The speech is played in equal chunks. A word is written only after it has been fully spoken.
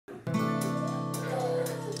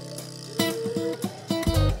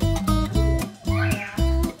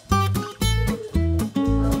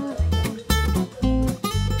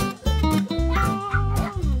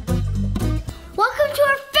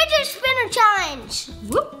punch.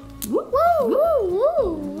 Whoop, whoop, woo,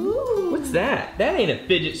 woo, woo. What's that? That ain't a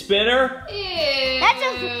fidget spinner. Ew.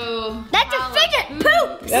 That's a fidget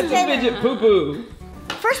poop. That's a fidget poo-poo.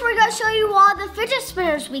 First, we're gonna show you all the fidget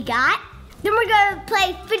spinners we got. Then we're gonna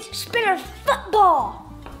play fidget spinner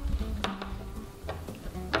football.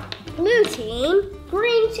 Blue team,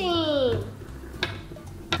 green team.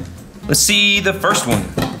 Let's see the first one.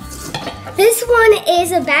 This one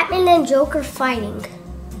is a Batman and Joker fighting.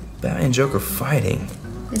 Batman and Joker fighting.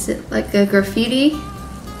 Is it like a graffiti?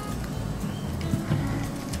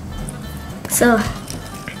 So,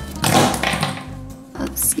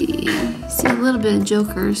 let's see. See a little bit of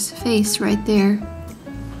Joker's face right there.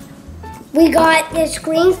 we got this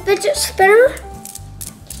green fidget spinner.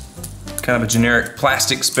 Kind of a generic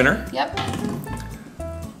plastic spinner. Yep.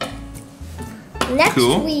 Next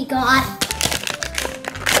Cool. we got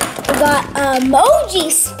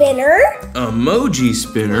emoji spinner. Emoji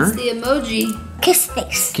spinner. What's the emoji? Kiss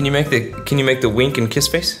face. Can you make the wink and kiss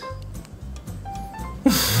face?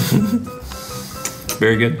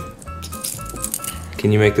 Very good.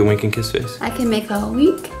 Can you make the wink and kiss face? I can make a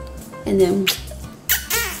wink and then.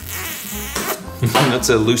 That's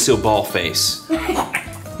a Lucille Ball face.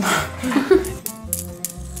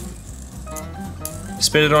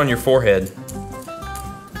 Spin it on your forehead.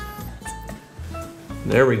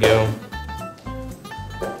 There we go.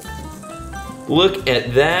 Look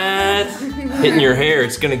at that. Hitting your hair,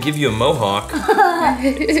 it's gonna give you a mohawk.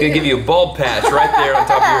 It's gonna give you a bald patch right there on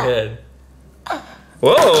top of your head.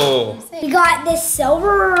 Whoa! We got this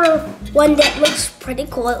silver one that looks pretty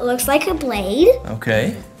cool. It looks like a blade.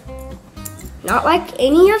 Okay. Not like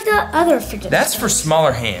any of the other fidget That's for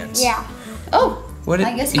smaller hands. Yeah. Oh! What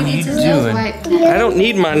I guess he needs his nose doing? wiped. I don't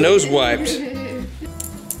need my nose wiped.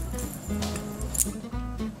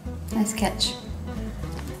 Nice catch.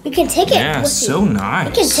 We can take it Yeah, with so you. nice.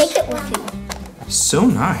 We can take it with you. So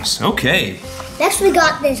nice. Okay. Next we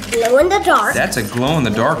got this glow in the dark. That's a glow in the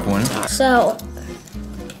dark one. So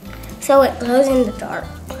it glows in the dark.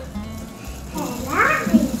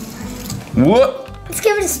 What? Let's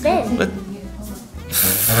give it a spin.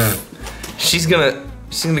 She's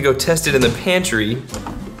gonna go test it in the pantry.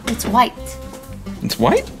 It's white. It's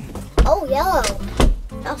white? Oh, yellow.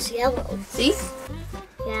 That's yellow. See?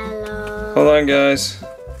 Yellow. Hold on, guys.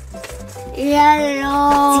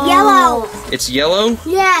 Yellow. It's yellow. It's yellow?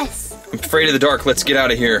 Yes. I'm afraid of the dark. Let's get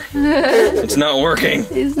out of here. It's not working.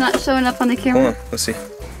 It's not showing up on the Hold camera. on, let's see.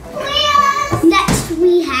 Next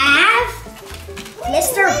we have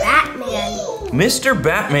Mr. Batman. Mr.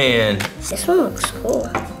 Batman. This one looks cool.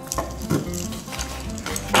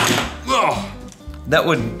 Oh, that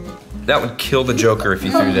would kill the Joker if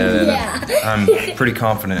you threw that at him. I'm pretty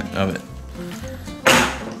confident of it.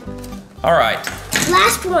 All right.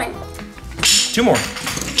 Last one. Two more.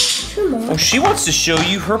 Two more. Oh, she wants to show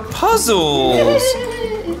you her puzzles.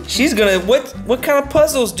 She's gonna, what kind of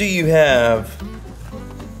puzzles do you have?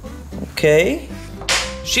 Okay.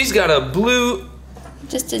 She's got a blue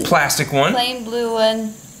Just a plastic one. plain blue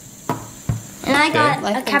one. And I got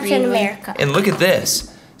Like a the Captain green one. America. And look at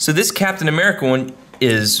this. So this Captain America one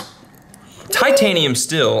is titanium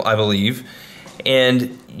still, I believe.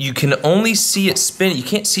 And you can only see it spin. You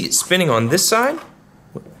can't see it spinning on this side.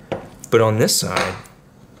 But on this side,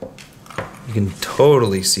 you can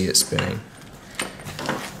totally see it spinning.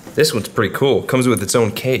 This one's pretty cool. Comes with its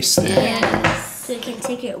own case. Yes. So you can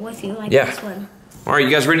take it with you like this one. All right,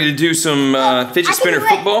 you guys ready to do some fidget spinner do it.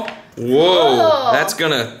 football? Whoa, that's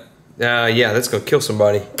gonna, yeah, that's gonna kill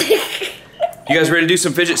somebody. You guys ready to do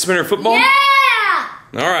some fidget spinner football? Yeah!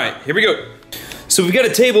 All right, here we go. So we've got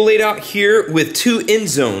a table laid out here with two end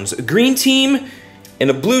zones, a green team and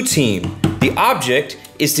a blue team. The object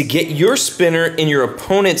is to get your spinner in your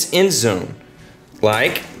opponent's end zone.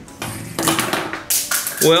 Like,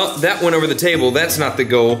 well, that went over the table. That's not the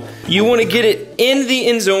goal. You want to get it in the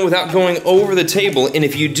end zone without going over the table, and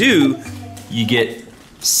if you do, you get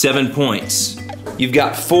 7 points. You've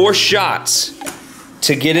got 4 shots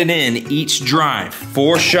to get it in each drive.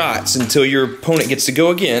 4 shots until your opponent gets to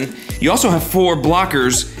go again. You also have 4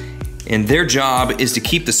 blockers, and their job is to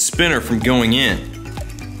keep the spinner from going in.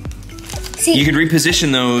 See, You could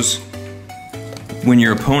reposition those when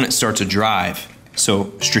your opponent starts a drive.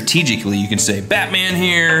 So strategically, you can say Batman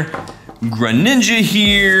here, Greninja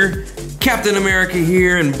here, Captain America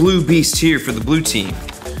here, and Blue Beast here for the blue team.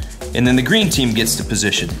 And then the green team gets to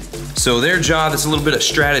position. So their job is a little bit of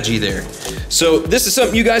strategy there. So this is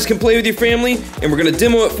something you guys can play with your family, and we're gonna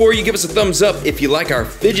demo it for you. Give us a thumbs up if you like our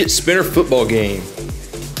fidget spinner football game.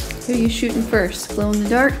 Who are you shooting first? Glow in the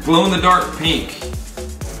dark? Glow in the dark pink.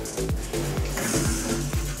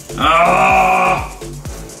 Ah!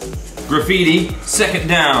 Graffiti, second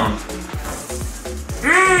down.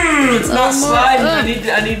 It's not sliding.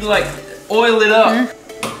 I need to like oil it up.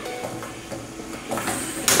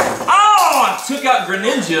 Oh, I took out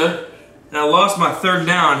Greninja and I lost my third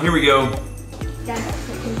down. Here we go.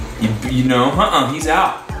 You know, he's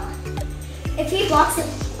out. If he blocks it.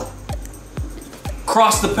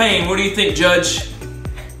 Cross the pane. What do you think, Judge?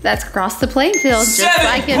 That's across the playing field. 7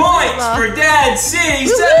 like points for DadCity.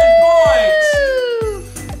 7 points.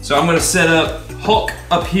 So I'm gonna set up Hulk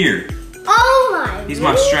up here. Oh my! He's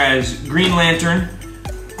my strategy. Green Lantern,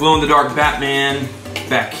 glow-in-the-dark Batman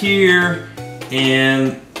back here,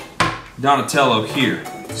 and Donatello here.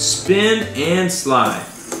 Spin and slide.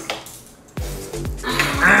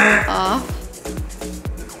 Off.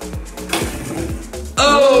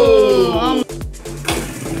 Oh!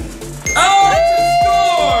 Oh, it's a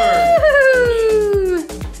score!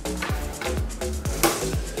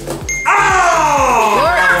 Oh!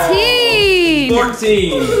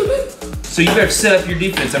 14! So you better set up your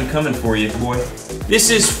defense. I'm coming for you, boy. This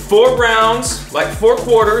is 4 rounds, like 4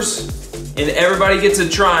 quarters, and everybody gets a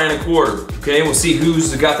try in a quarter. Okay, we'll see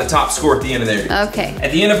who's got the top score at the end of there. Okay.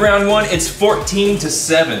 At the end of round 1, it's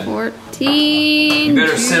 14-7. 14. You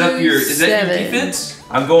better set up your. Is that your defense?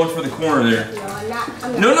 I'm going for the corner there. No, I'm not.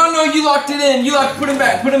 No, you locked it in. You locked. Put him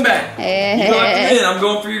back. Put him back. Hey. You locked it in. I'm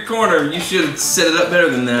going for your corner. You should have set it up better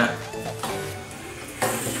than that.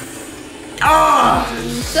 Ah!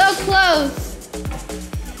 So close.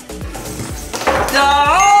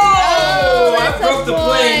 Oh! I that's broke a the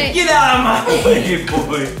plane. point. Get out of my way,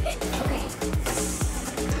 boy.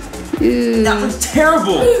 Ooh. That was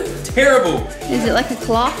terrible. Terrible. Is it like a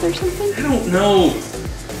cloth or something? I don't know.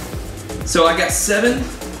 So I got 7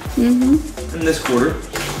 in this quarter.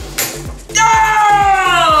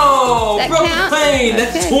 Oh! That Broke count? the plane.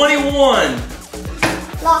 That's Okay. 21.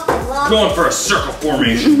 Lock it, lock it. Going for a circle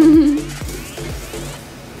formation.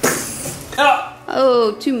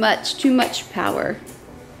 Oh, too much power.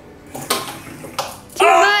 Too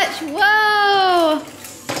much, whoa!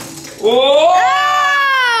 Whoa!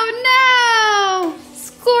 Oh no!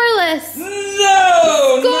 Scoreless!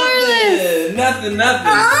 No! Scoreless! Nothing. Let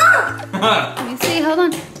me see, hold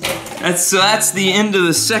on. That's the end of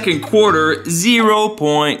the second quarter. 0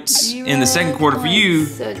 points in the second quarter for you.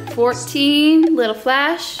 So 14, Little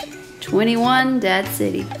Flash. 21,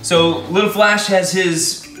 DadCity. So Little Flash has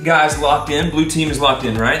his guys locked in. Blue team is locked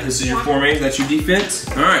in, right? This is your formation. That's your defense.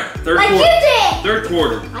 All right, third Like quarter. you did! Third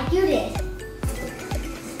quarter. Like you did.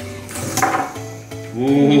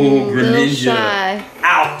 Ooh, Little Greninja. shy.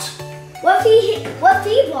 Out. What if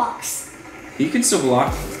he blocks? He can still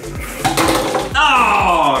block.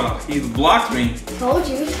 Oh, he blocked me. Told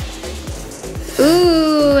you.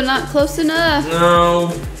 Ooh, not close enough. No.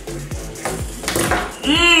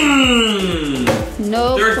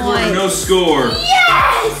 No Third point. quarter, no score.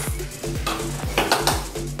 Yes!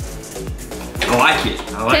 I like it.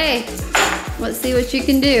 I like it. Okay, let's see what you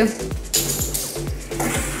can do.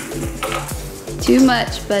 Too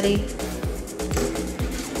much, buddy.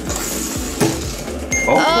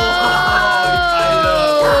 Oh,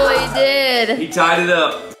 he did. he tied it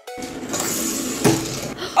up.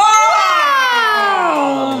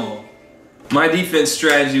 Oh! My defense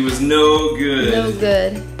strategy was no good. No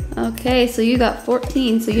good. Okay, so you got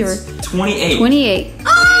 14, so you were 28. 28. 21.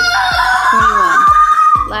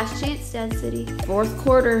 Last chance, DadCity. Fourth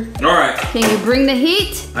quarter. All right. Can you bring the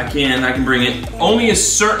heat? I can bring it. Only a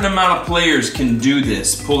certain amount of players can do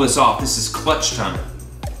this, pull this off. This is clutch time.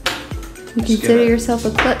 You consider yourself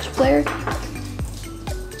a clutch player?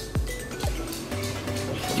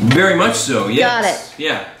 Very much so, yes. Got it.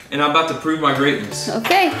 Yeah, and I'm about to prove my greatness.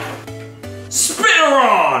 Okay. Spinner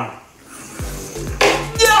on!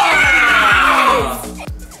 Yeah!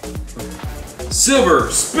 Silver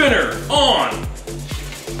spinner on!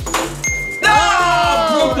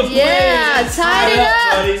 Broke the plane. Yeah, tied it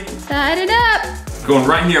up. Buddy. Tied it up. Going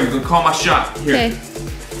right here, I'm gonna call my shot. Here. Okay.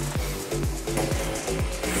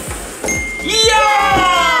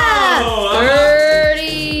 Yeah!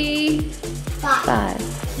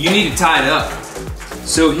 35. You need to tie it up.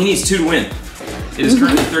 So he needs 2 to win. It is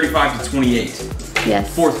currently 35-28.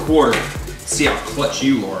 Yes. Fourth quarter. See how clutch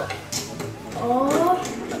you are. Oh.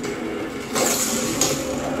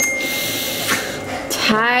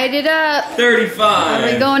 Tied it up. 35.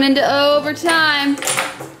 Are we going into overtime?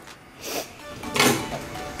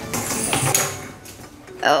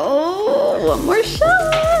 Oh, one more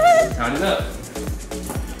shot. Tied it up.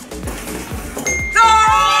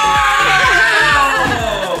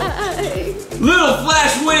 Little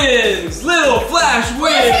Flash wins! Little Flash Who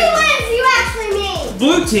wins! wins? You actually mean.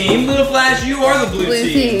 Blue team, Little Flash, you are the blue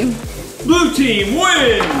team. Blue team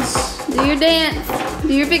wins! your dance.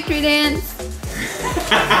 Do your victory dance.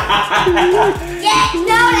 Yeah,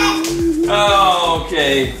 notice.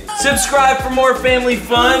 Okay. Subscribe for more family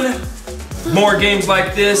fun. More games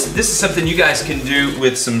like this. This is something you guys can do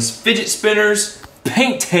with some fidget spinners,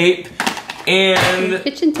 paint tape, and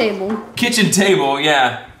kitchen table. Kitchen table,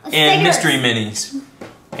 yeah. And Figures. mystery minis.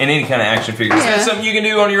 And any kind of action figures. Yeah. That's something you can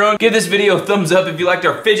do on your own. Give this video a thumbs up if you liked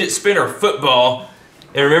our fidget spinner football.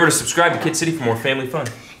 And remember to subscribe to KidCity for more family fun.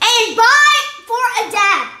 And bye for a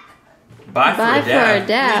dab. Bye for a dab. For a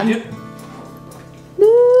dab. What do you do?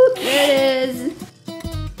 Boop, there it is.